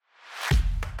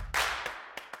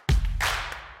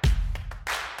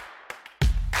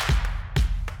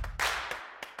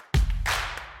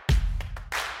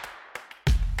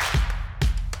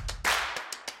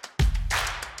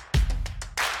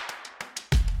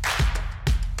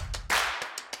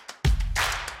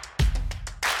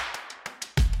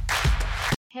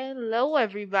Hello,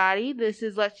 everybody. This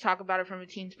is Let's Talk About It from a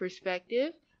Teen's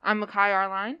Perspective. I'm Makai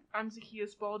Arline. I'm Zakia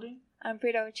Spalding. I'm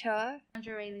Brito Ochoa. I'm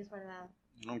Jaraylee Sordell.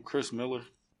 I'm Chris Miller.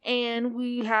 And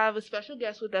we have a special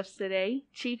guest with us today,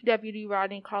 Chief Deputy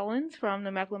Rodney Collins from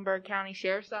the Mecklenburg County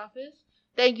Sheriff's Office.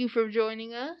 Thank you for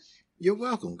joining us. You're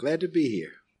welcome. Glad to be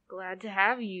here. Glad to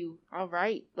have you. All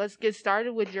right, let's get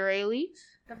started with Jaraylee.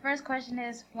 The first question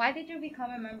is, why did you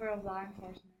become a member of law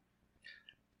enforcement?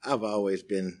 I've always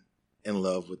been in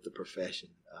love with the profession.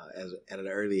 At an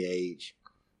early age,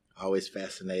 always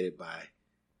fascinated by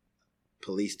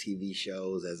police TV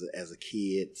shows as a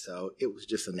kid, so it was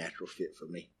just a natural fit for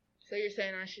me. So you're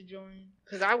saying I should join?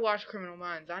 Because I watch Criminal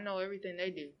Minds. I know everything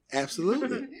they do.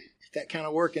 Absolutely. If that kind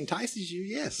of work entices you,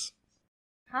 yes.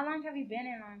 How long have you been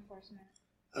in law enforcement?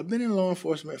 I've been in law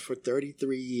enforcement for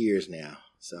 33 years now.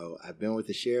 So I've been with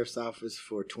the Sheriff's Office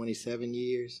for 27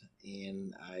 years,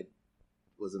 and I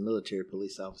was a military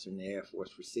police officer in the Air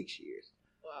Force for 6 years.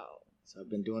 Wow. So I've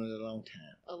been doing it a long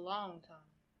time. A long time.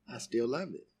 I still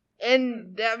love it.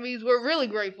 And that means we're really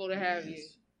grateful to have you.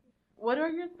 What are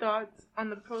your thoughts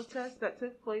on the protests that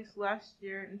took place last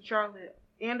year in Charlotte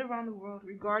and around the world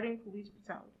regarding police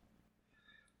brutality?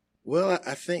 Well,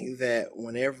 I think that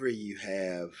whenever you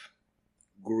have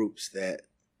groups that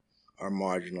are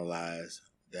marginalized,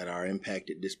 that are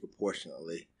impacted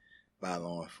disproportionately by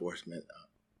law enforcement,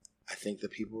 I think the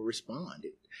people respond.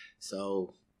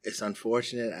 So it's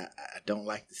unfortunate. I don't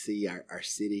like to see our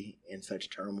city in such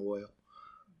turmoil,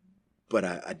 but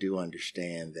I do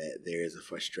understand that there is a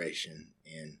frustration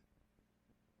and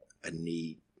a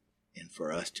need, and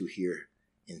for us to hear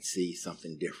and see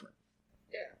something different.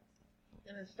 Yeah.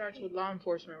 And it starts with law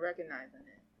enforcement recognizing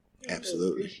it.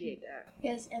 Absolutely. So appreciate that.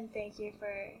 Yes, and thank you for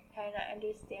trying to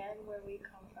understand where we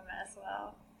come from as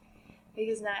well.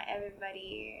 Because not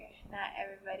everybody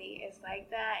is like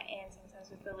that, and sometimes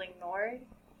we feel ignored.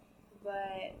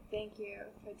 But thank you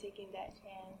for taking that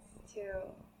chance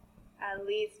to at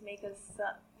least make us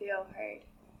feel heard.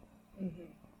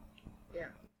 Mm-hmm.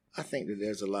 Yeah. I think that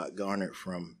there's a lot garnered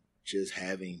from just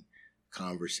having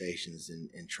conversations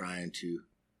and trying to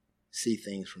see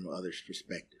things from others'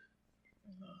 perspective.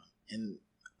 Mm-hmm. And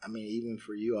I mean, even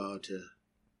for you all to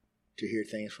hear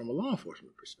things from a law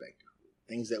enforcement perspective,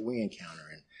 things that we encounter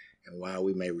and why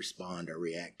we may respond or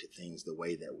react to things the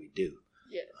way that we do.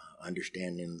 Yeah.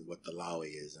 Understanding what the law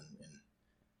is and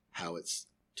how it's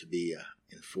to be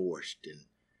enforced, and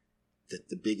that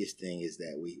the biggest thing is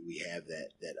that we have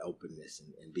that openness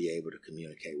and be able to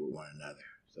communicate with one another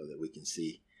so that we can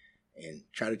see and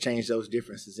try to change those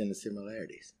differences into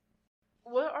similarities.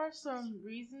 What are some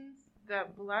reasons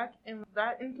that Black and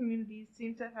Latin communities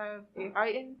seem to have a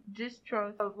heightened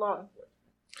distrust of law enforcement?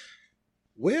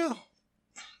 Well,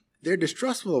 they're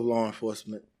distrustful of law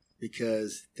enforcement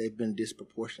because they've been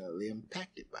disproportionately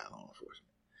impacted by law enforcement.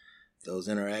 Those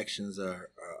interactions are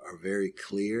very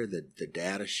clear. The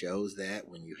data shows that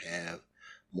when you have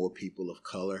more people of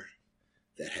color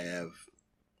that have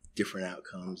different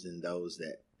outcomes than those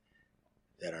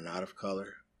that are not of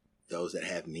color, those that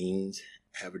have means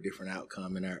have a different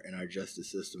outcome in our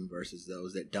justice system versus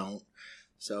those that don't.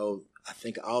 So I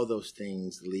think all those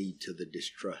things lead to the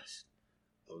distrust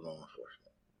of law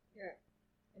enforcement. Yeah.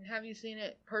 And have you seen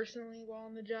it personally while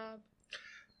on the job?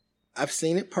 I've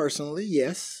seen it personally,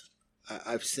 yes.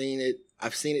 I've seen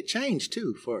it change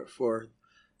too for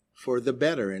the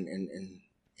better in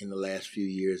the last few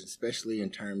years, especially in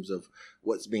terms of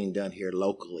what's being done here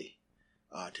locally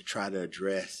to try to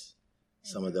address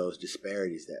some of those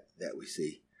disparities that we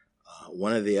see.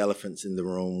 One of the elephants in the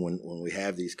room when we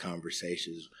have these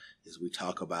conversations is we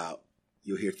talk about,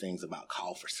 you'll hear things about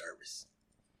call for service.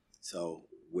 So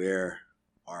where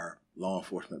are law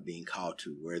enforcement being called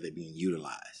to? Where are they being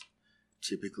utilized?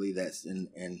 Typically that's in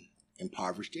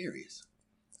impoverished areas.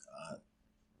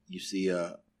 You see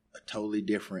a totally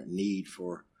different need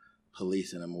for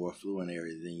police in a more affluent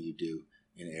area than you do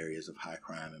in areas of high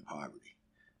crime and poverty.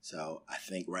 So I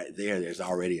think right there's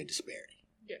already a disparity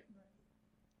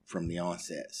from the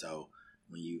onset. So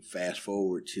when you fast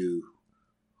forward to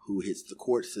who hits the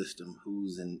court system,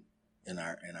 who's in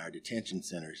our detention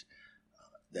centers,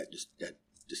 that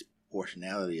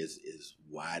disproportionality is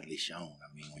widely shown.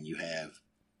 I mean, when you have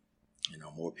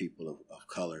more people of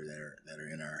color that are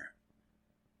in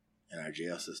our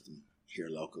jail system here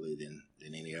locally than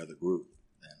any other group,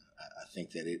 then I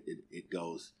think that it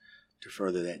goes to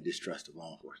further that distrust of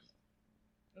law enforcement.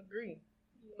 Agree.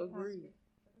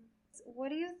 What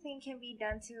do you think can be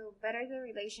done to better the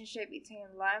relationship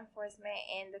between law enforcement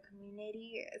and the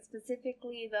community,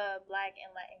 specifically the Black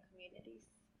and Latin communities?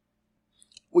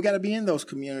 We got to be in those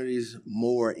communities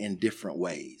more in different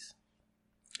ways.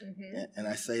 And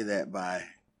I say that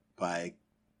by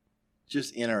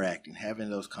just interacting, having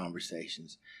those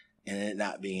conversations, and it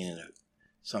not being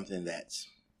something that's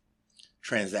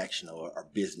transactional or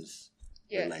business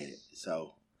related.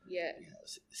 So,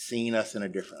 seeing us in a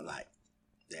different light,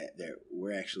 that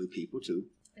we're actually people too.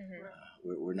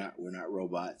 We're not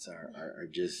robots or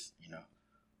just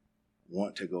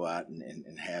want to go out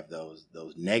and have those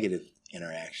negative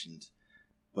interactions.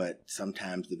 But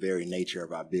sometimes the very nature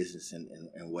of our business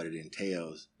and what it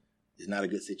entails is not a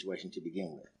good situation to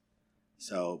begin with.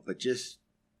 So, but just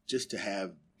to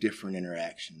have different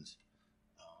interactions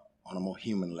on a more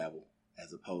human level,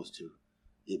 as opposed to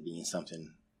it being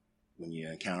something when you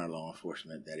encounter law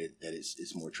enforcement that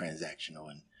it's more transactional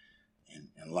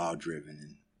and law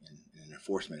driven and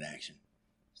enforcement action.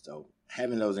 So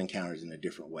having those encounters in a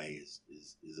different way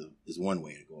is one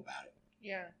way to go about it.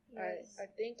 Yeah, yes. I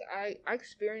think I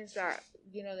experienced that,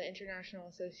 the International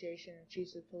Association of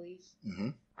Chiefs of Police.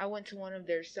 I went to one of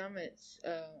their summits,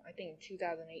 I think in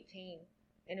 2018,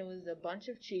 and it was a bunch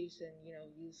of chiefs and,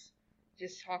 youth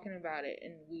just talking about it,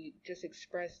 and we just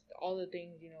expressed all the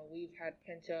things, we've had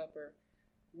pent up or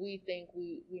we think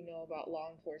we know about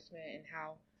law enforcement and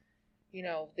how,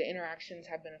 the interactions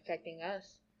have been affecting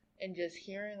us, and just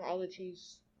hearing all the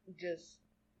chiefs just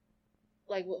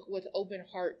like with open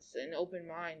hearts and open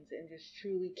minds and just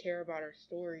truly care about our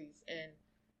stories and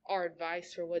our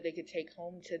advice for what they could take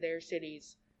home to their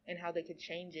cities and how they could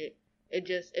change it. It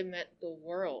meant the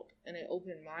world, and it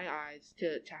opened my eyes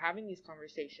to having these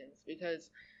conversations, because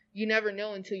you never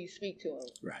know until you speak to them.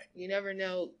 Right. You never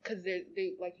know, because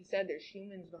they like you said, there's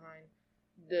humans behind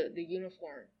the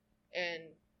uniform, and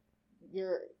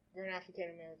you're an African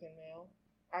American male.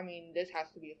 I mean, this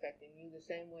has to be affecting you the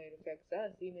same way it affects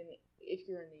us, even if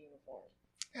you're in the uniform.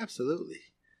 Absolutely.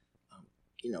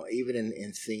 Even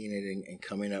in seeing it and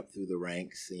coming up through the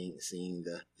ranks, seeing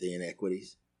the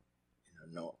inequities,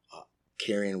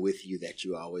 carrying with you that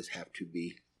you always have to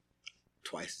be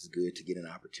twice as good to get an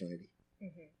opportunity.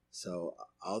 So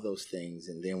all those things,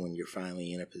 and then when you're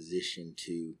finally in a position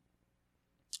to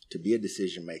be a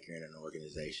decision maker in an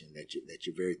organization, that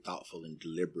you're very thoughtful and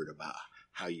deliberate about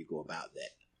how you go about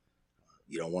that.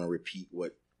 You don't want to repeat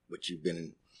what you've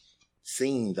been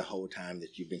seeing the whole time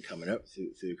that you've been coming up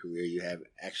through the career. You have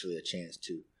actually a chance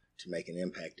to make an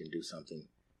impact and do something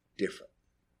different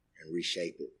and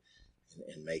reshape it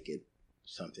and make it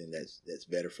something that's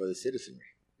better for the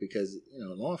citizenry. Because,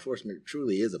 law enforcement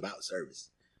truly is about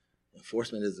service.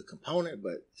 Enforcement is a component,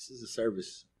 but this is a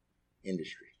service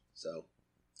industry. So,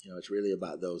 it's really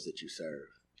about those that you serve.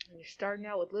 And you're starting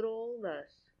out with little old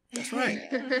us. That's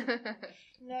right.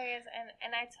 No, yes,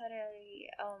 and I totally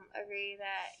agree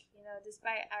that,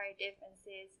 despite our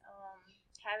differences,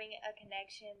 having a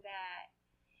connection that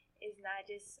is not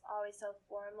just always so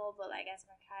formal, but like as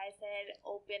Makai said,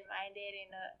 open-minded in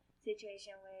a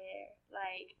situation where,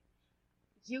 like,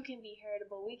 you can be heard,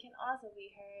 but we can also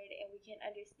be heard, and we can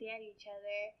understand each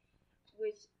other,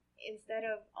 which instead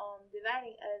of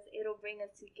dividing us, it'll bring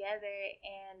us together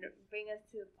and bring us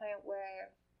to the point where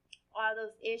all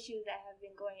those issues that have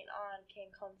been going on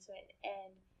can come to an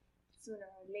end sooner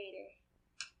or later.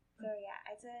 So yeah,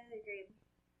 I totally agree.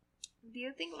 Do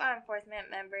you think law enforcement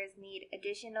members need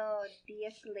additional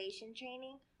de-escalation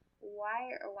training?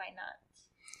 Why or why not?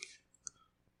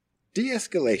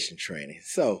 De-escalation training.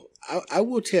 So I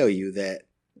will tell you that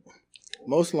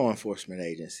most law enforcement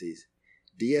agencies,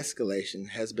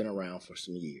 de-escalation has been around for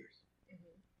some years.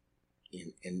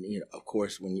 And of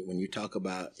course, when you talk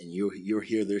about, and you'll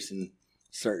hear this in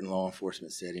certain law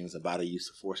enforcement settings about a use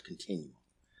of force continuum.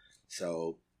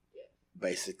 So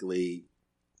basically,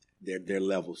 there are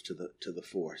levels to the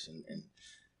force, and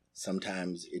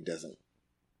sometimes it doesn't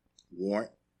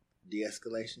warrant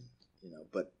de-escalation,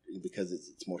 but because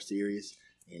it's more serious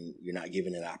and you're not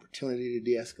given an opportunity to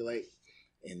de-escalate.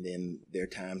 And then there are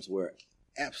times where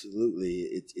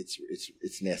absolutely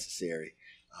it's necessary.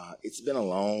 It's been a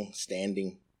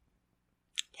long-standing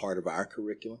part of our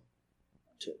curriculum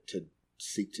to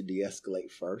seek to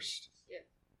de-escalate first.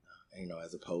 Yeah.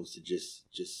 As opposed to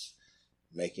just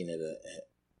making it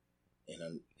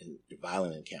a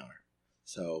violent encounter.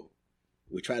 So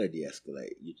we try to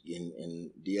de-escalate,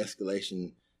 and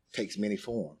de-escalation takes many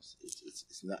forms.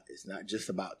 It's not just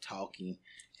about talking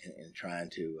and trying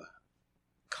to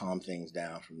calm things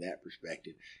down from that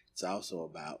perspective. It's also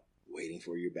about waiting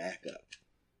for your backup,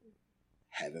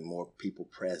 having more people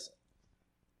present,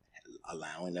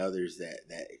 allowing others that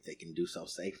if they can do so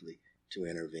safely to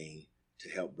intervene to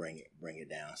help bring it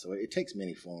down. So it takes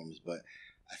many forms, but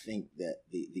I think that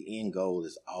the end goal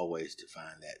is always to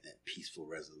find that peaceful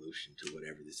resolution to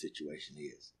whatever the situation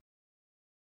is.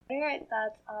 What are your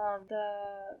thoughts on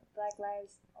the Black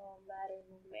Lives Matter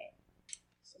movement?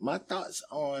 So my thoughts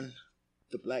on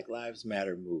the Black Lives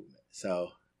Matter movement.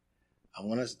 So I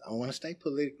want to stay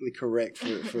politically correct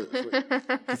for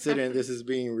considering this is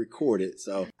being recorded.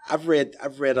 So I've read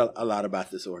a lot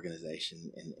about this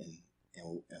organization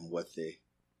and what they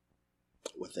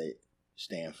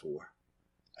stand for.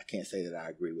 I can't say that I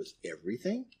agree with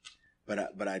everything,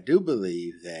 but I do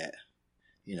believe that,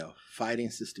 fighting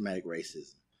systematic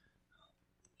racism,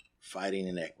 fighting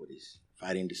inequities,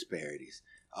 fighting disparities,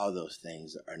 all those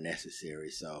things are necessary.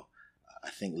 So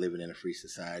I think living in a free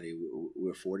society,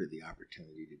 we're afforded the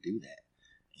opportunity to do that.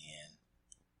 And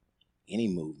any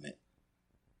movement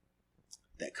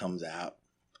that comes out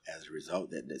as a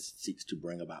result that seeks to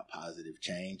bring about positive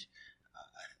change,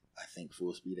 I think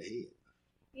full speed ahead.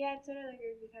 Yeah, I totally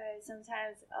agree, because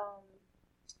sometimes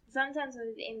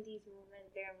within these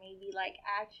movements there may be like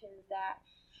actions that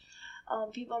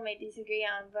people may disagree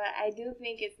on, but I do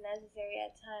think it's necessary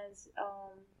at times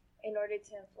in order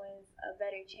to influence a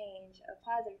better change, a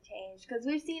positive change, because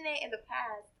we've seen it in the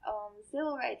past,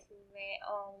 civil rights movement,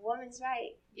 women's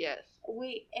rights. Yes.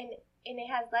 And it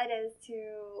has led us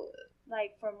to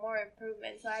for more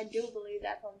improvement. So I do believe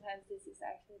that sometimes this is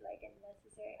actually like a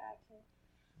necessary action.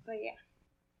 But yeah.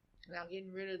 Now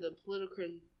getting rid of the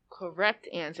politically correct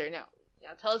answer. Now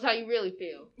tell us how you really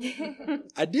feel.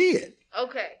 I did.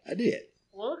 Okay. I did.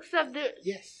 We'll accept it.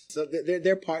 Yes. So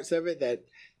there are parts of it that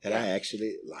I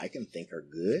actually like and think are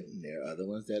good, and there are other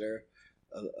ones that are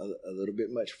a little bit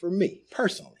much for me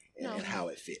personally, and how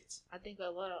it fits. I think a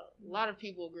lot of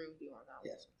people agree with you on that.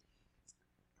 Yes.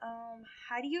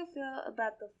 How do you feel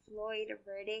about the Floyd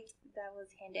verdict that was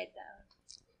handed down?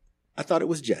 I thought it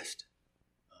was just.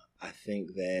 I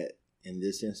think that in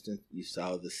this instance, you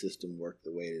saw the system work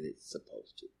the way that it's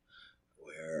supposed to,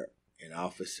 where an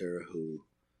officer who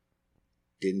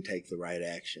didn't take the right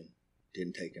action,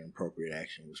 didn't take an appropriate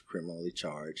action, was criminally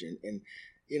charged. And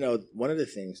one of the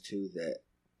things, too, that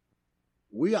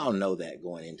we all know that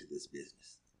going into this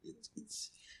business,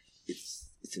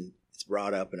 it's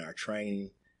brought up in our training.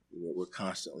 We're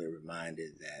constantly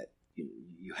reminded that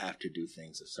you have to do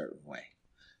things a certain way.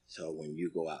 So when you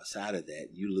go outside of that,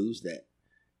 you lose that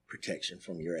protection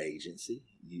from your agency.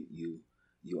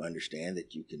 You understand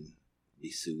that you can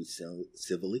be sued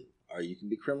civilly, or you can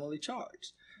be criminally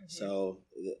charged. Mm-hmm. So,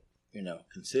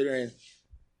 considering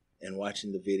and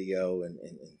watching the video and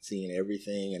seeing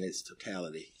everything in its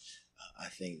totality, I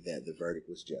think that the verdict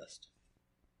was just.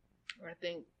 I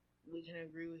think we can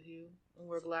agree with you, and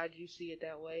we're glad you see it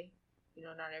that way.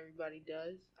 Not everybody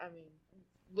does. I mean,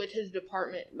 with his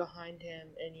department behind him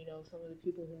and, some of the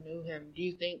people who knew him, do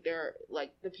you think they're,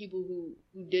 the people who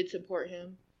did support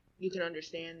him, you can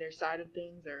understand their side of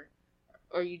things,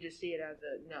 or you just see it as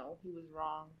no, he was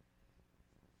wrong,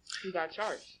 he got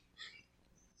charged?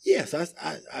 Yes,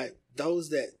 I those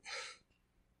that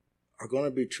are going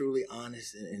to be truly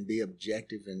honest and be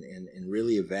objective and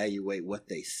really evaluate what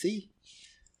they see,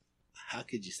 how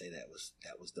could you say that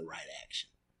was the right action?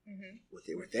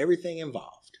 Mm-hmm. With everything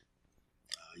involved?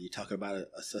 You're talking about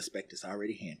a suspect that's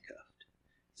already handcuffed.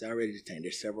 He's already detained.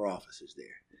 There's several officers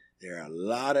there. There are a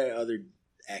lot of other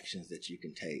actions that you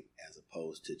can take as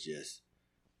opposed to just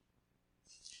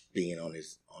being on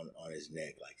his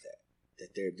neck like that.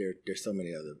 That there's so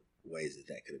many other ways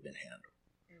that could have been handled.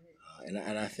 Mm-hmm.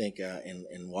 And I think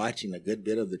in watching a good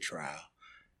bit of the trial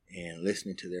and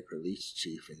listening to their police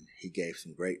chief, and he gave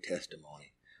some great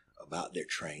testimony about their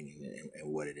training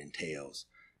and what it entails,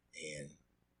 and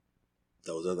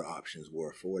those other options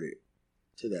were afforded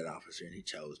to that officer, and he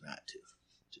chose not to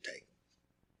take them.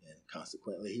 And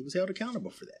consequently, he was held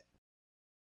accountable for that.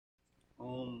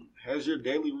 Has your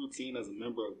daily routine as a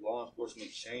member of law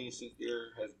enforcement changed since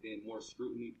there has been more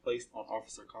scrutiny placed on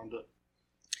officer conduct?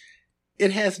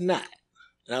 It has not,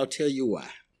 and I'll tell you why.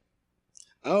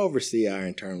 I oversee our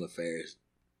internal affairs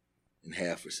and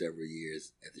have for several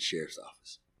years at the sheriff's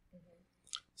office. Mm-hmm.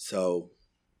 So,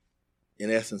 in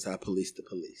essence, I police the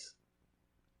police.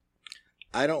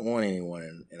 I don't want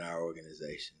anyone in our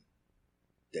organization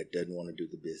that doesn't want to do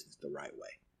the business the right way.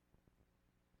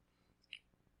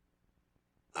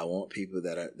 I want people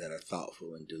that are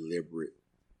thoughtful and deliberate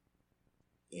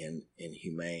and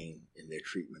humane in their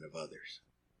treatment of others.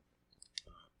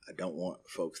 I don't want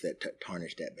folks that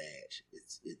tarnish that badge.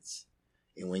 It's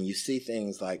and when you see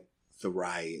things like the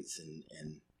riots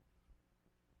and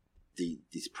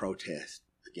these protests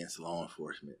against law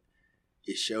enforcement,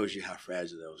 it shows you how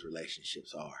fragile those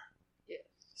relationships are. Yeah.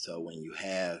 So when you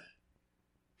have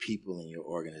people in your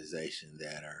organization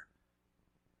that are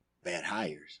bad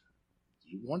hires,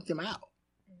 you want them out.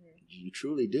 Mm-hmm. You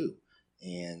truly do.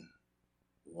 And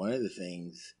one of the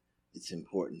things it's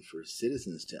important for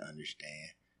citizens to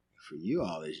understand, for you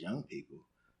all as young people,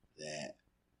 that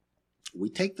we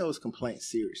take those complaints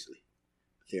seriously.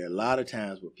 There are a lot of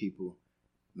times where people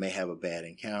may have a bad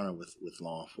encounter with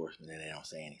law enforcement and they don't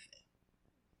say anything.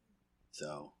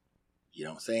 So you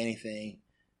don't say anything,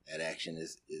 that action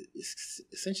is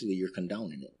essentially you're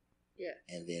condoning it. Yeah.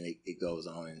 And then it goes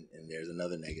on and there's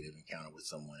another negative encounter with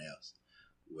someone else.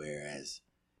 Whereas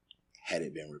had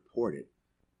it been reported,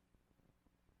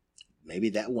 maybe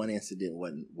that one incident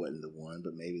wasn't the one,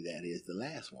 but maybe that is the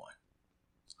last one.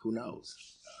 Who knows?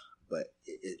 But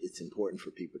it's important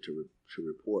for people to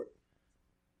report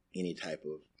any type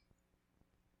of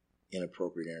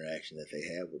inappropriate interaction that they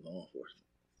have with law enforcement,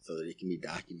 so that it can be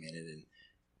documented and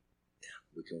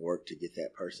we can work to get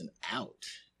that person out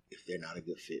if they're not a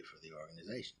good fit for the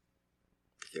organization.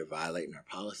 If they're violating our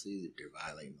policies, if they're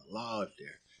violating the law, if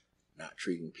they're not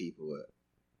treating people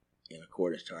in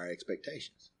accordance to our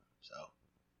expectations. So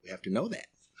we have to know that.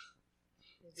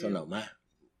 So no,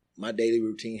 my daily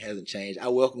routine hasn't changed. I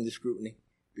welcome the scrutiny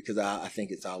because I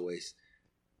think it's always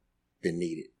been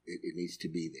needed. It needs to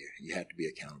be there. You have to be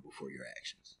accountable for your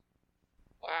actions.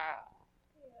 Wow.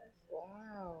 Yes.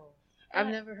 Wow. I've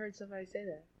never heard somebody say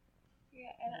that.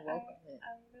 Yeah, and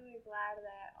I'm really glad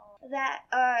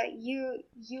that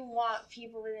you want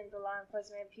people within the law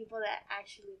enforcement, people that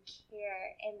actually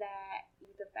care, and that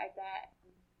the fact that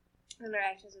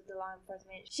interactions with the law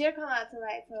enforcement should come out to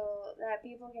light so that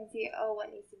people can see, oh,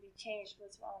 what needs to be changed,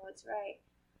 what's wrong, what's right.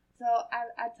 So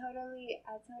I totally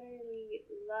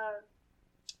love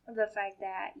the fact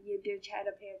that you do try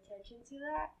to pay attention to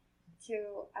that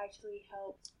to actually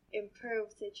help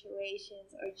improve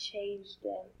situations or change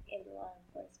them in law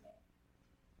enforcement.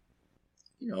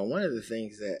 You know, one of the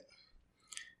things that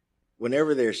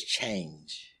whenever there's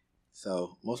change,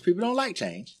 so most people don't like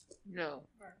change. No,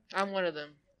 I'm one of them.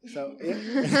 So,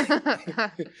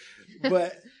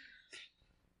 but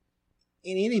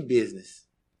in any business,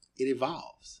 it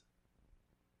evolves.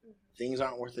 Mm-hmm. Things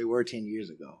aren't what they were 10 years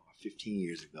ago, or 15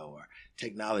 years ago, or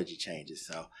technology changes.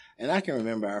 So, and I can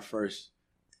remember our first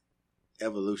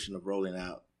evolution of rolling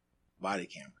out body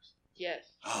cameras. Yes.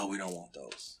 Oh, we don't want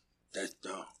those. That's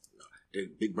no. The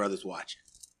Big Brother's watching.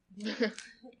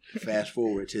 Fast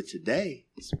forward to today,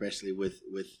 especially with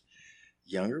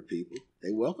younger people,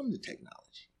 they welcome the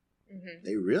technology. Mm-hmm.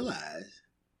 They realize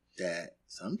that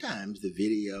sometimes the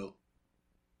video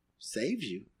saves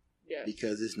you. Yes.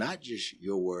 Because it's not just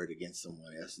your word against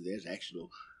someone else. There's actual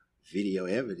video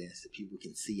evidence that people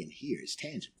can see and hear. It's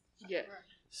tangible. Yes.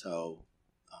 So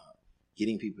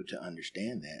getting people to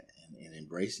understand that and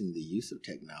embracing the use of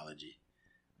technology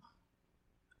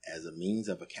as a means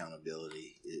of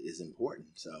accountability is important.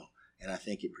 So, and I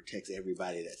think it protects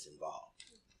everybody that's involved.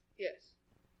 Yes.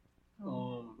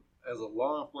 As a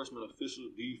law enforcement official,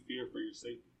 do you fear for your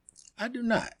safety? I do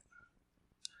not.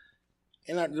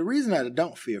 And the reason I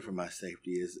don't fear for my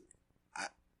safety is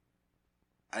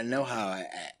I know how I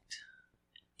act,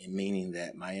 in meaning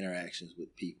that my interactions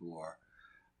with people are,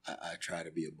 I try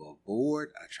to be above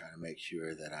board. I try to make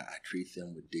sure that I treat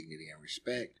them with dignity and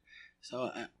respect.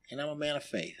 So, and I'm a man of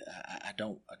faith. I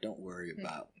don't worry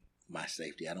about my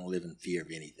safety. I don't live in fear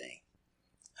of anything.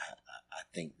 I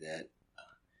think that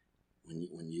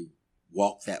when you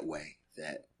walk that way,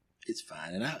 that it's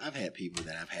fine. And I've had people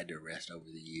that I've had to arrest over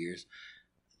the years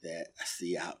that I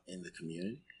see out in the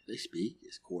community. They speak.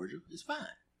 It's cordial. It's fine.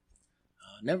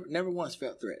 Never once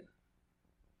felt threatened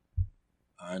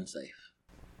or unsafe.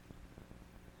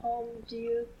 Do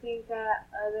you think that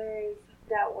others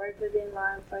that work within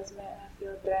law enforcement have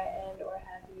feel threatened, or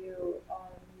have you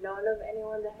known of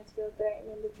anyone that has feel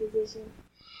threatened in the position?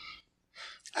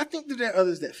 I think that there are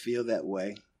others that feel that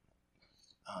way,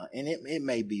 and it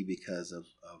may be because of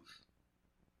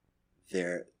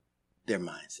their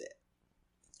mindset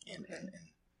and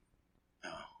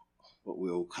what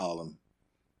we'll call them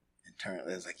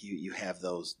internally. It's like you have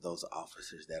those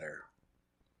officers that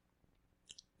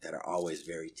are always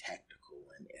very tactical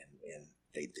and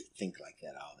they think like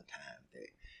that all the time.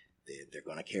 They're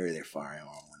going to carry their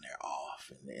firearm when they're off,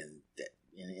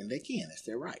 and they can. That's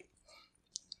their right.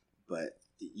 But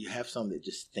you have some that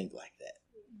just think like that.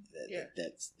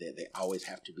 That they always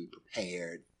have to be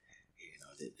prepared. You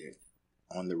know, that they're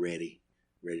on the ready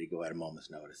to go at a moment's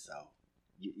notice. So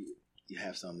you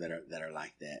have some that are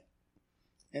like that,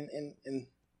 and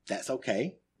that's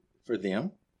okay for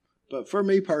them. But for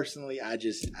me personally, I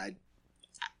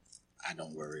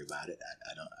don't worry about it.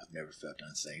 I've never felt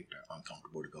unsafe or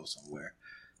uncomfortable to go somewhere,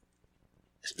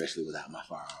 especially without my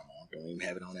firearm on. Don't even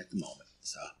have it on at the moment.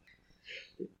 So.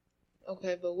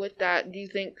 Okay, but with that, do you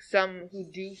think some who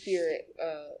do fear it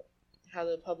how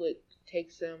the public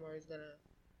takes them or is gonna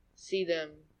see them,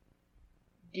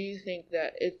 do you think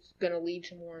that it's gonna lead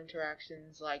to more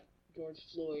interactions like George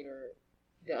Floyd or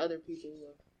the other people who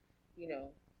have,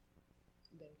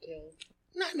 been killed?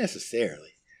 Not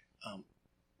necessarily.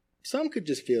 Some could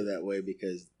just feel that way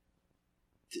because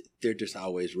they're just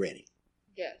always ready.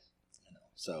 Yes.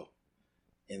 So,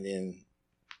 and then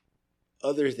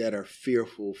others that are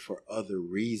fearful for other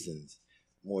reasons,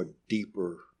 more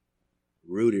deeper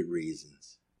rooted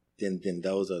reasons, then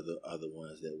those are the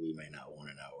ones that we may not want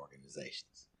in our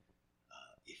organizations.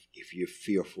 If you're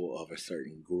fearful of a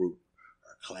certain group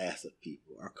or class of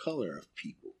people or color of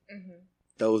people,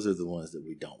 those are the ones that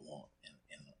we don't want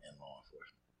in law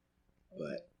enforcement.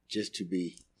 But just to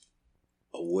be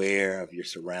aware of your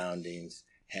surroundings,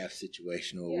 have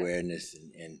situational awareness,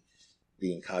 and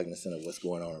being cognizant of what's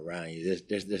going on around you,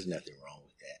 there's nothing wrong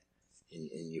with that.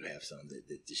 And you have some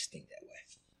that just think that way.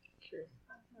 True.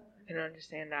 I can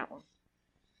understand that one.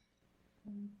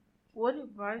 What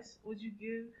advice would you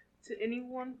give to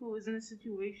anyone who is in a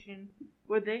situation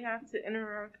where they have to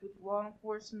interact with law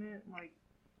enforcement, like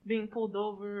being pulled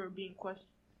over or being questioned?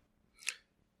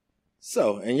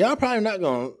 So, and y'all probably not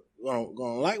gonna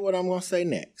like what I'm gonna say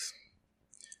next,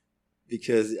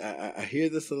 because I hear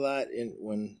this a lot,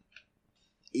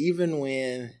 even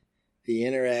when the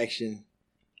interaction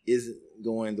isn't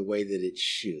going the way that it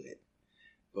should.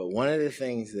 But one of the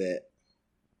things that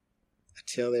I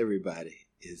tell everybody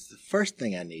is the first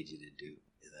thing I need you to do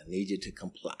is I need you to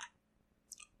comply.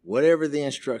 Whatever the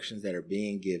instructions that are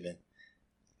being given,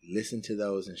 listen to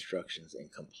those instructions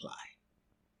and comply.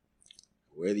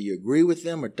 Whether you agree with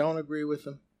them or don't agree with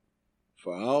them,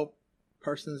 for all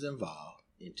persons involved,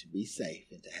 and to be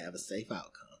safe and to have a safe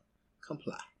outcome,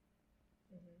 comply.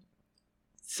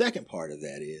 Second part of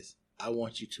that is, I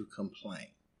want you to complain.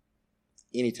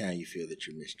 Anytime you feel that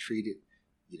you're mistreated,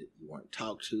 you weren't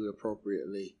talked to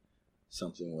appropriately,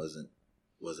 something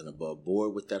wasn't above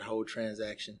board with that whole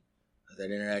transaction,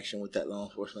 that interaction with that law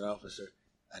enforcement officer,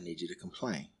 I need you to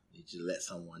complain. I need you to let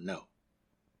someone know.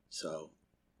 So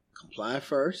comply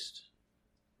first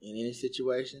in any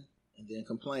situation, and then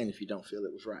complain if you don't feel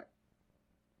it was right.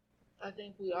 I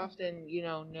think we often,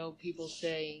 know people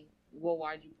say, well,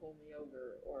 why'd you pull me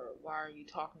over? Or why are you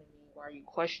talking to me? Why are you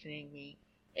questioning me?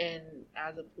 And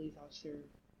as a police officer,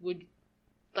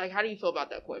 how do you feel about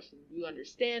that question? Do you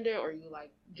understand it, or you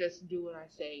just do what I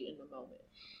say in the moment?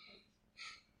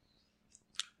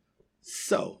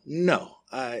 So, no,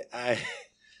 I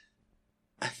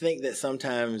think that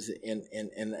sometimes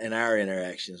in our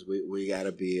interactions, we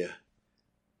gotta be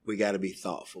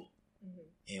thoughtful,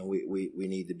 and we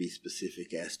need to be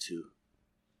specific as to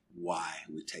why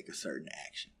we take a certain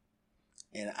action.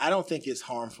 And I don't think it's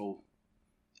harmful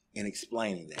in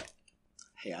explaining that.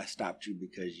 Hey, I stopped you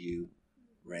because you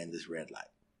ran this red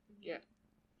light. Yeah.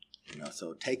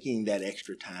 So taking that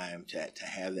extra time to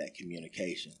have that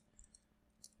communication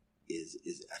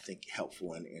is I think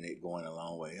helpful in it going a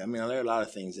long way. I mean, there are a lot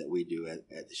of things that we do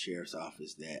at the sheriff's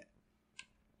office that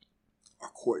are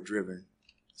court driven.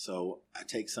 So I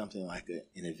take something like an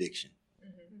eviction.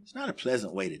 It's not a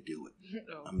pleasant way to do it.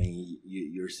 No. I mean,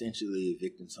 you're essentially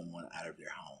evicting someone out of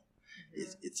their home.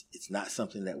 It's not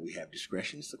something that we have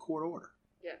discretion. It's a court order.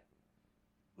 Yeah.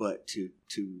 But to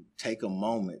take a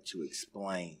moment to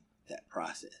explain that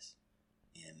process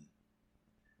and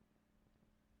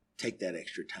take that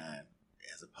extra time,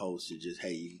 as opposed to just,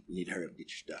 hey, you need to hurry up and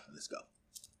get your stuff and let's go.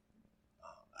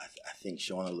 I think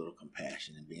showing a little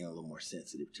compassion and being a little more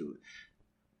sensitive to it.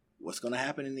 What's going to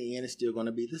happen in the end is still going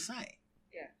to be the same.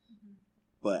 Yeah.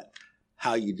 But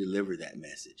how you deliver that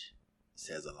message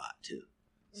says a lot too.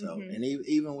 So, and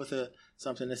even with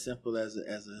something as simple as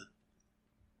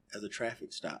a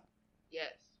traffic stop.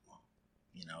 Yes.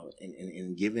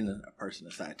 In giving a person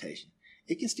a citation,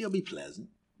 it can still be pleasant.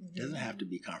 It doesn't have to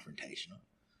be confrontational.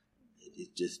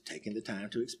 It's just taking the time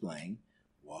to explain,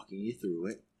 walking you through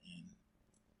it, and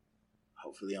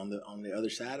hopefully on the other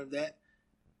side of that,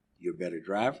 you're a better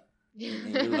driver,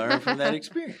 and you learn from that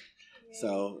experience.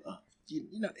 So,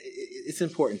 it's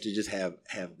important to just have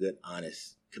good,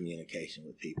 honest communication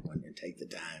with people and take the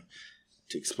time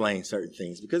to explain certain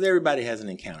things, because everybody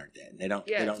hasn't encountered that, and they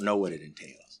don't know what it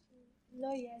entails.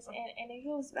 No, yes, and it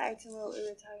goes back to what we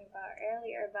were talking about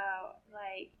earlier about,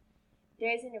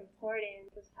 there's an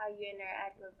importance of how you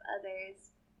interact with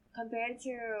others compared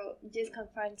to just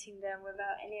confronting them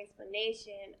without any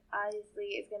explanation.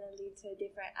 Obviously, it's going to lead to a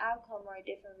different outcome or a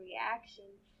different reaction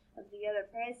of the other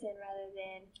person, rather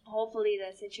than hopefully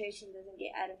the situation doesn't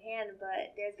get out of hand,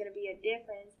 but there's going to be a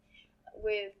difference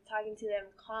with talking to them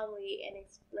calmly and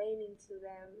explaining to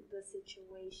them the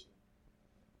situation.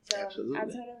 So Absolutely. I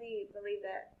totally believe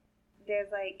that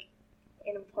there's like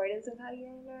an importance of how you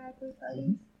interact with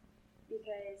police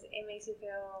because it makes you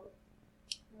feel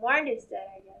more understood,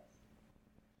 I guess.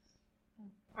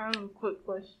 I have a quick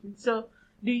question. So,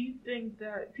 do you think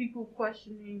that people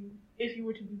questioning if you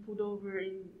were to be pulled over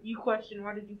and you question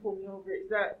why did you pull me over, is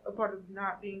that a part of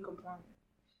not being compliant?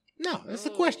 No, it's a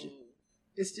question.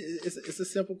 It's a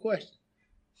simple question.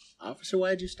 Officer,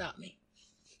 why did you stop me?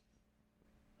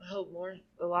 I hope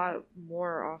a lot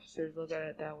more officers look at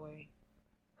it that way,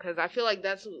 because I feel like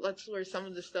that's where some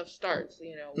of the stuff starts.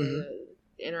 You know, where the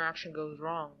interaction goes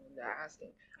wrong when they're asking.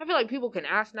 I feel like people can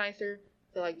ask nicer.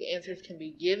 I feel like the answers can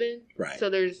be given. Right. So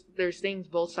there's things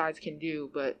both sides can do,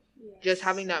 but just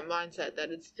having that mindset that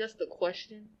it's just a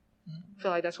question, I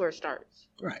feel like that's where it starts.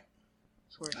 Right.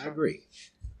 That's where it I starts. agree.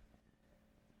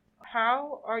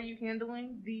 How are you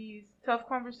handling these tough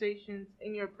conversations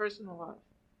in your personal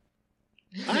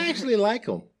life? I actually like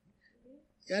them.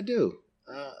 Yeah, I do.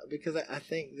 Because I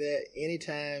think that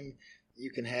anytime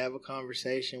you can have a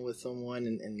conversation with someone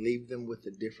and leave them with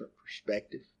a different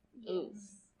perspective,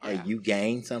 or you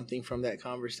gain something from that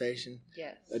conversation,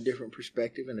 a different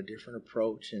perspective and a different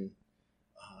approach. And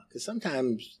because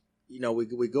sometimes, you know,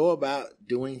 we go about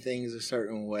doing things a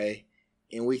certain way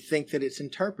and we think that it's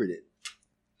interpreted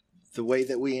the way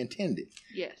that we intended.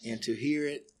 Yes. And to hear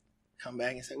it come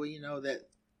back and say, well, you know, that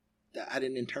I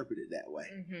didn't interpret it that way.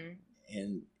 Mm-hmm.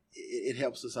 And it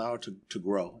helps us all to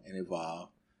grow and evolve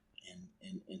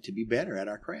and to be better at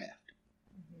our craft.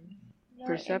 Mm-hmm.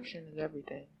 Perception is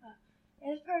everything.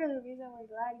 It's part of the reason we're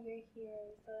glad you're here,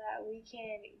 so that we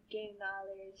can gain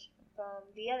knowledge from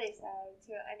the other side,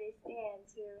 to understand,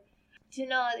 to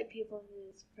know other people's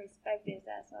perspectives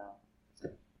as well. So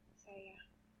yeah.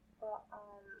 Well,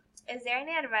 is there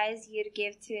any advice you'd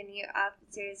give to new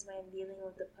officers when dealing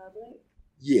with the public?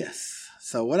 Yes.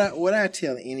 So what I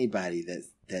tell anybody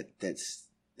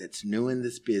that's new in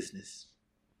this business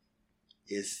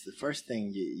is the first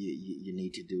thing you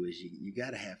need to do is you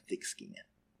got to have thick skin.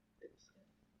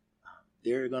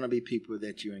 There are going to be people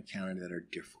that you encounter that are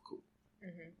difficult,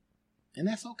 and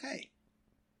that's okay.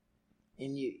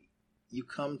 And you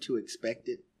come to expect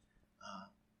it.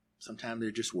 Sometimes they're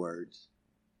just words,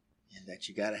 and that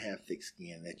you got to have thick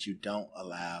skin. That you don't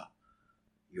allow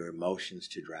your emotions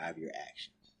to drive your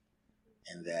actions,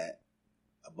 and that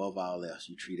above all else,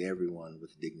 you treat everyone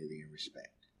with dignity and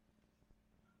respect.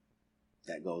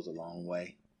 That goes a long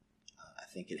way. I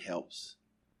think it helps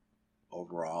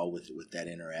overall with that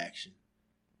interaction.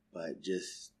 But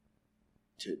just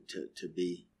to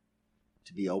be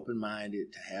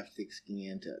open-minded, to have thick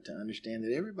skin, to understand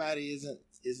that everybody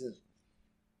isn't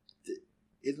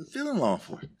feeling law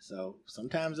enforcement. So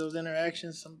sometimes those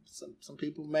interactions, some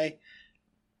people may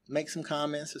make some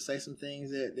comments or say some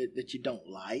things that you don't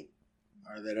like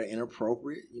or that are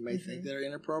inappropriate. You may think that are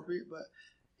inappropriate, but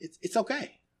it's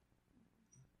okay.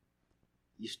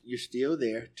 You're still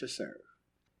there to serve.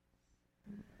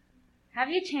 Have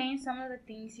you changed some of the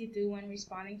things you do when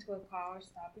responding to a call or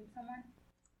stopping someone?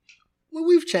 Well,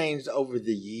 we've changed over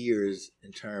the years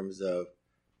in terms of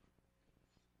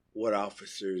what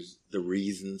officers, the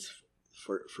reasons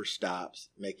for stops,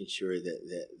 making sure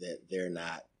that they're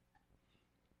not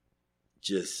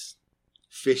just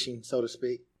fishing, so to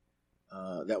speak.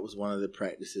 That was one of the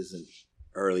practices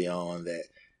early on, that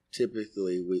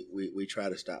typically we try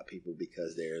to stop people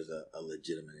because there's a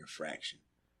legitimate infraction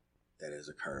that has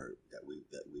occurred, that we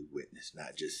witnessed,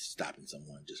 not just stopping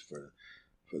someone just for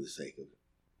the sake of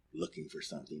looking for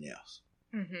something else.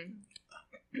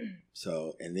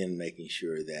 So, and then making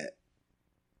sure that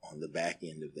on the back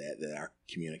end of that our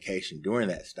communication during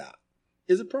that stop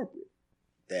is appropriate,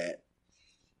 that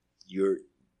you're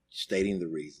stating the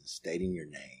reason, stating your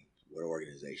name, what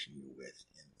organization you're with,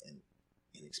 and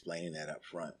explaining that up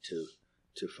front to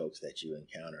folks that you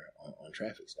encounter on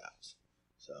traffic stops.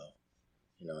 So,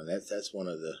 you know, and that's one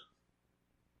of the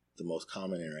most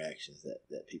common interactions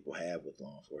that people have with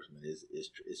law enforcement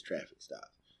is traffic stops.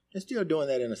 And still doing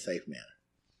that in a safe manner.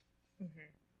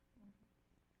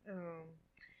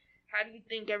 How do you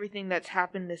think everything that's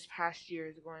happened this past year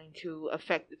is going to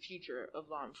affect the future of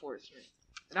law enforcement?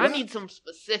 And I need some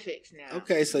specifics now.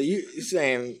 Okay, so you're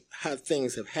saying how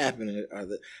things have happened.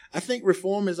 I think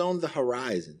reform is on the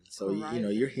horizon. So, you know,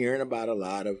 you're hearing about a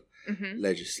lot of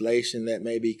legislation that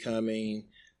may be coming,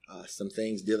 some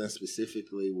things dealing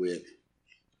specifically with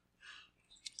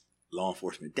law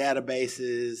enforcement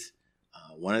databases.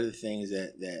 One of the things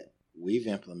that we've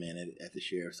implemented at the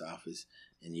sheriff's office,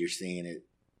 and you're seeing it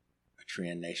a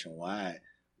trend nationwide,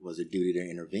 was a duty to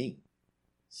intervene.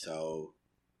 So,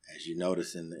 as you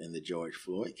notice in the George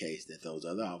Floyd case, that those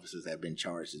other officers have been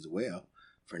charged as well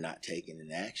for not taking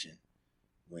an action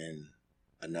when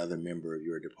another member of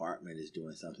your department is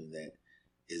doing something that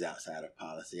is outside of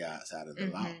policy, outside of the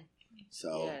law.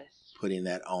 So putting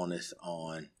that onus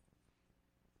on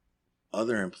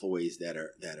other employees that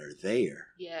are there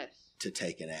to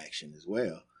take an action as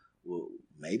well will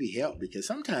maybe help, because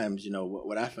sometimes,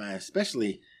 what I find,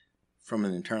 especially from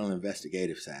an internal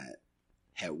investigative side,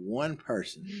 had one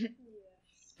person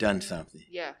done something,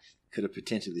 could have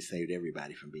potentially saved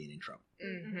everybody from being in trouble.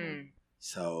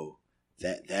 So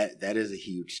that is a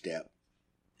huge step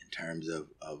in terms of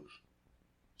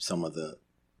some of the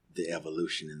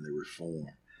evolution and the reform.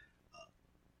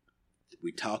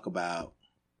 We talk about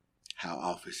how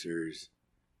officers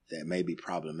that may be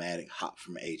problematic hop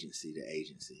from agency to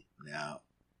agency. Now,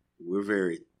 we're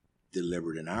very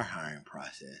deliberate in our hiring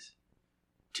process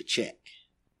to check.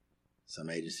 Some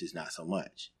agencies not so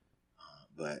much.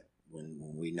 But when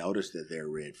we notice that there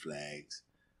are red flags,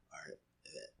 or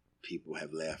that people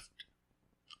have left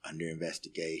under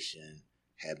investigation,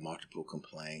 had multiple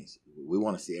complaints, we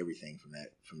want to see everything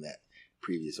from that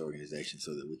previous organization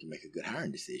so that we can make a good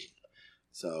hiring decision.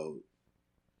 So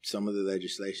some of the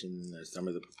legislation, some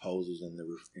of the proposals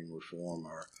in reform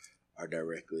are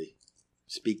directly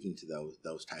speaking to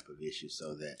those type of issues,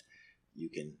 so that you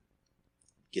can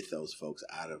get those folks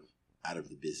out of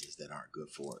the business that aren't good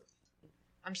for it.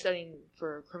 I'm studying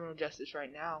for criminal justice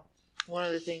right now. One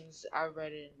of the things I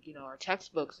read in our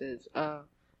textbooks is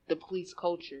the police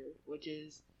culture, which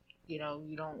is you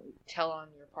don't tell on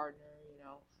your partner.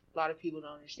 A lot of people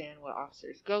don't understand what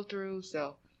officers go through,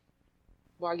 so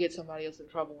why get somebody else in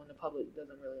trouble when the public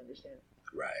doesn't really understand?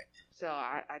 Right. So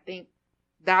I think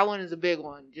that one is a big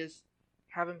one. Just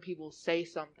having people say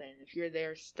something. If you're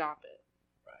there, stop it.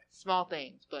 Right. Small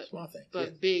things,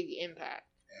 but big impact.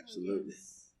 Absolutely.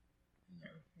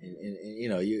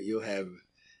 And you'll have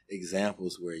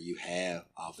examples where you have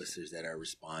officers that are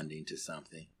responding to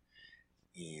something,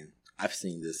 and I've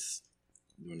seen this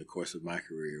during the course of my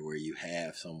career, where you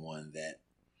have someone that,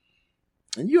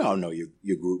 and you all know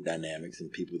your group dynamics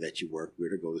and people that you work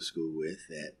with or go to school with,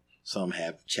 that some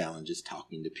have challenges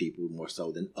talking to people more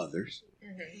so than others.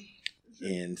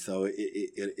 And so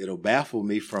it'll baffle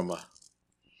me from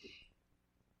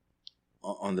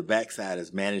on the backside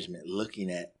as management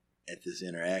looking at this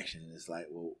interaction. It's like,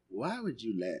 well, why would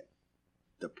you let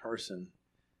the person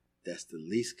that's the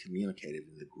least communicative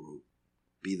in the group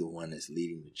be the one that's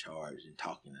leading the charge and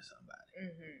talking to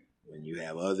somebody when you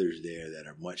have others there that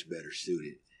are much better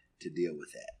suited to deal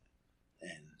with that?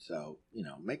 And so,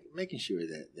 making sure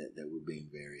that we're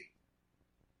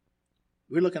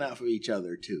we're looking out for each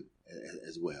other too,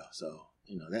 as well. So,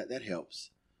 that helps,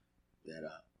 that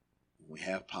when we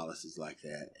have policies like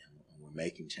that and we're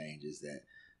making changes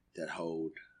that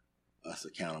hold us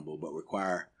accountable, but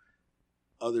require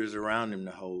others around them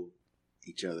to hold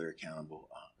each other accountable,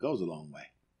 goes a long way.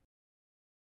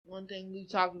 One thing we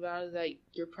talked about is that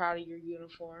you're proud of your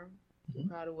uniform, you're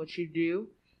proud of what you do.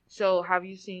 So have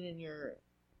you seen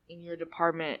in your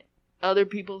department other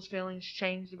people's feelings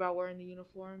changed about wearing the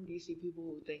uniform? Do you see people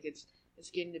who think it's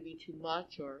getting to be too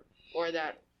much, or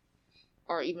that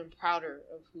are even prouder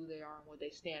of who they are and what they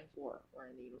stand for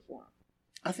wearing the uniform?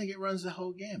 I think it runs the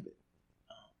whole gambit.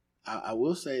 I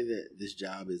will say that this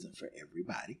job isn't for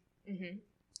everybody.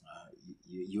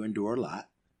 You endure a lot,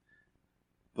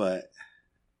 but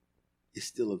it's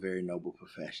still a very noble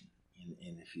profession.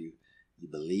 And if you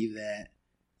believe that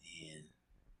and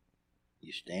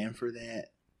you stand for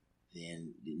that,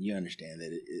 then you understand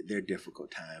that there are difficult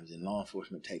times, and law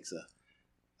enforcement takes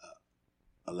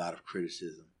a lot of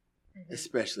criticism,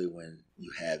 especially when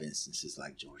you have instances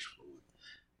like George Floyd,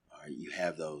 or you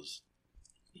have those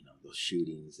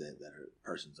shootings that are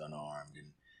persons unarmed,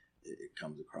 and it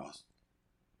comes across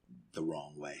the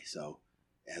wrong way. So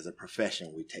as a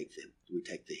profession, we take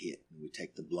the hit and we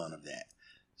take the blunt of that.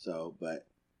 So, but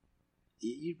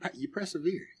you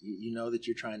persevere. You know that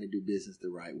you're trying to do business the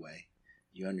right way.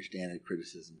 You understand that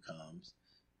criticism comes.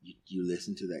 You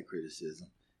listen to that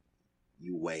criticism.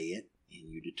 You weigh it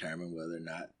and you determine whether or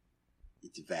not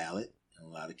it's valid. In a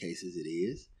lot of cases, it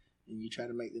is. And you try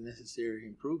to make the necessary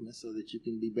improvements so that you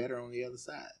can be better on the other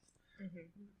side.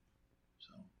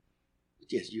 So,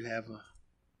 but yes, you have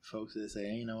folks that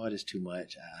say, you know what, it's too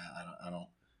much. I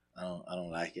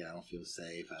don't like it. I don't feel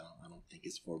safe. I don't think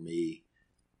it's for me.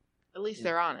 At least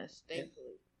they're honest,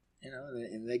 thankfully.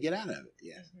 And they get out of it.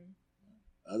 Yes.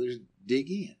 Others dig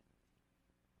in.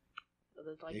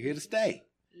 They're here to stay.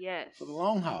 Yes. For the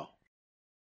long haul.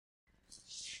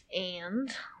 And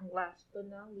last but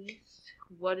not least,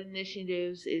 what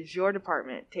initiatives is your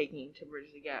department taking to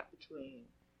bridge the gap between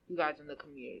you guys and the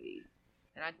community?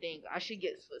 And I think I should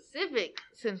get specific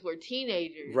since we're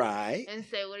teenagers. Right. And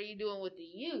say, what are you doing with the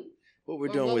youth? What we're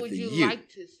doing with the youth. What would you like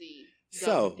to see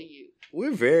done with the youth?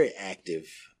 We're very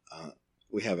active.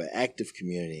 We have an active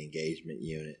community engagement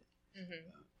unit. Mm-hmm.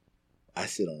 I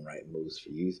sit on Right Moves for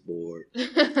Youth board.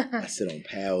 I sit on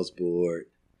PALS board.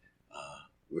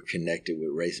 We're connected with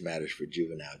Race Matters for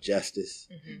Juvenile Justice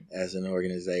as an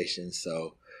organization.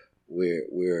 So we're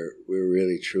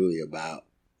really truly about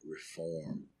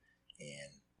reform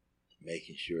and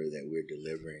making sure that we're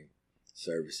delivering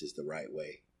services the right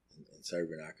way and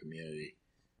serving our community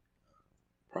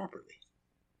properly.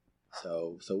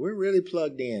 So we're really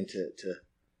plugged in to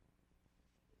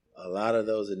a lot of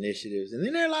those initiatives. And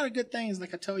then there are a lot of good things,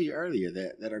 like I told you earlier,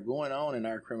 that are going on in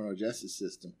our criminal justice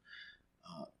system.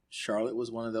 Charlotte was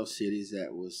one of those cities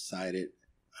that was cited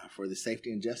for the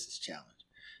Safety and Justice Challenge.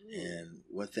 And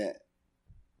what that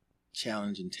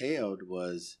challenge entailed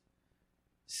was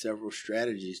several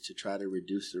strategies to try to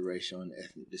reduce the racial and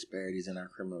ethnic disparities in our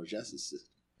criminal justice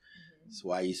system. That's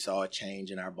why you saw a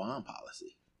change in our bond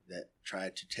policy that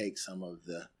tried to take some of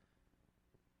the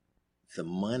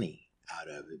money out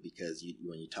of it, because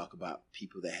when you talk about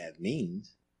people that have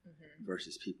means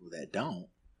versus people that don't,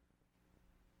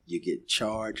 you get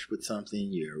charged with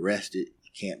something, you're arrested,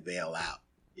 you can't bail out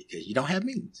because you don't have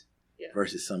means,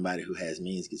 versus somebody who has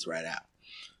means gets right out.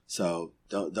 So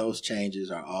those changes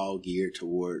are all geared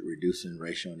toward reducing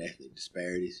racial and ethnic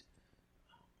disparities.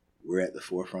 We're at the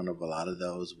forefront of a lot of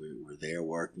those. We're there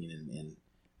working and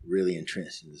really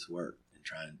entrenched in this work and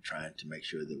trying to make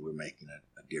sure that we're making a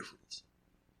difference.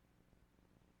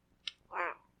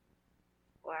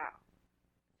 Wow.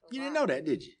 You didn't know that,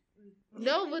 did you?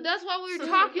 No, but that's why we were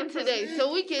talking today,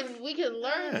 so we can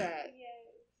learn that.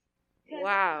 Yeah.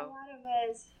 Wow. A lot of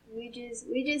us, we just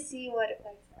see what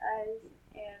affects us,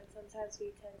 and sometimes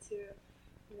we tend to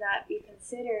not be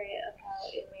considerate of how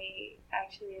it may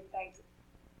actually affect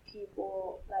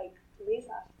people like police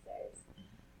officers.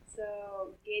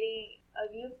 So getting a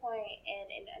viewpoint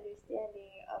and an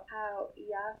understanding of how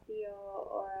y'all feel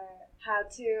or how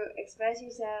to express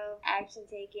yourself, action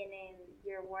taken in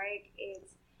your work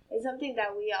is something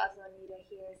that we also need to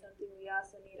hear, something we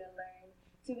also need to learn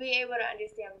to be able to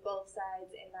understand both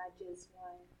sides and not just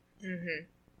one.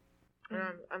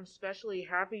 And I'm especially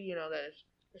happy, that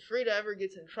if Frida ever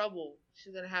gets in trouble,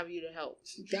 she's gonna have you to help.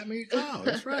 She got me to call.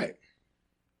 That's right.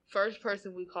 First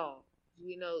person we call.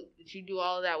 We know that you do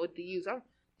all of that with the youth.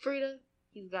 Frida,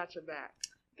 he's got your back.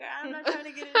 Girl, I'm not trying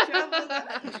to get in trouble.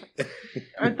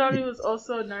 I thought it was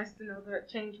also nice to know that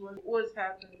change was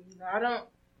happening. I don't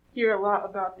hear a lot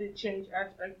about the change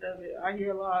aspect of it. I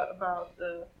hear a lot about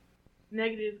the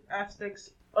negative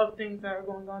aspects of things that are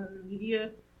going on in the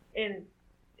media, and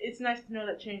it's nice to know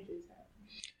that change is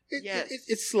happening.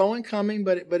 It's slow in coming,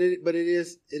 but it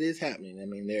is happening. I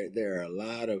mean, there are a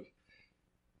lot of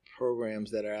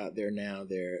programs that are out there now.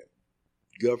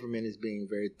 Government is being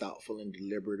very thoughtful and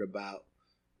deliberate about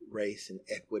race and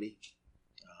equity.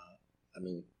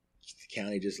 The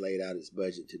county just laid out its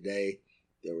budget today.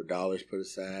 There were dollars put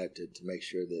aside to make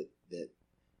sure that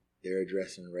they're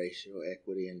addressing racial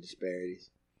equity and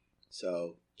disparities.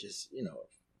 So just,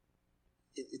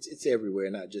 it's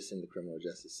everywhere, not just in the criminal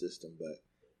justice system, but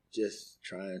just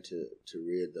trying to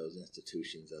rid those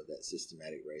institutions of that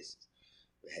systematic racist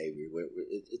behavior.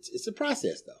 It's a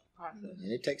process, though,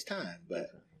 and it takes time. But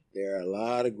there are a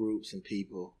lot of groups and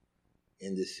people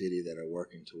in this city that are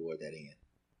working toward that end.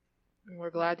 And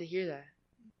we're glad to hear that.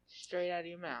 Straight out of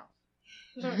your mouth.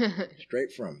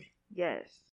 Straight from me.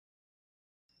 Yes.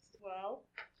 Well,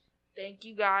 thank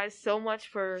you guys so much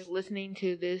for listening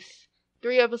to this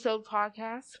 3-episode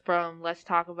podcast from Let's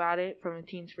Talk About It from a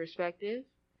Teen's Perspective.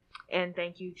 And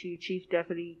thank you to Chief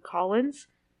Deputy Collins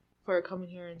for coming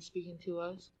here and speaking to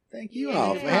us. Thank you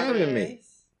all for having me.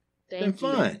 It's been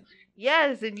fun.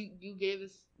 Yes, and you gave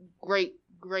us great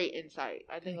insight.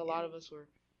 I think a lot of us were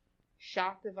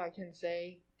shocked, if I can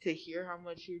say, to hear how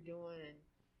much you're doing, and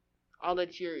all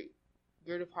that your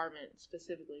department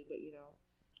specifically, but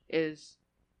is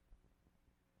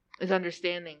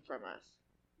understanding from us.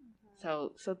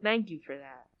 So thank you for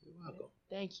that. You're welcome.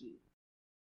 Thank you.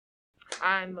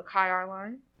 I'm Makai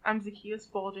Arline. I'm Zakia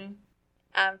Spaulding.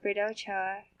 I'm Frida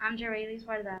Ochoa. I'm Jaraylee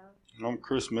Swardell. And I'm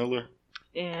Chris Miller.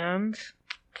 And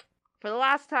for the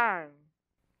last time,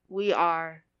 we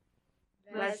are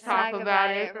Let's talk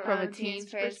about it from a teen's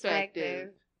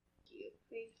perspective.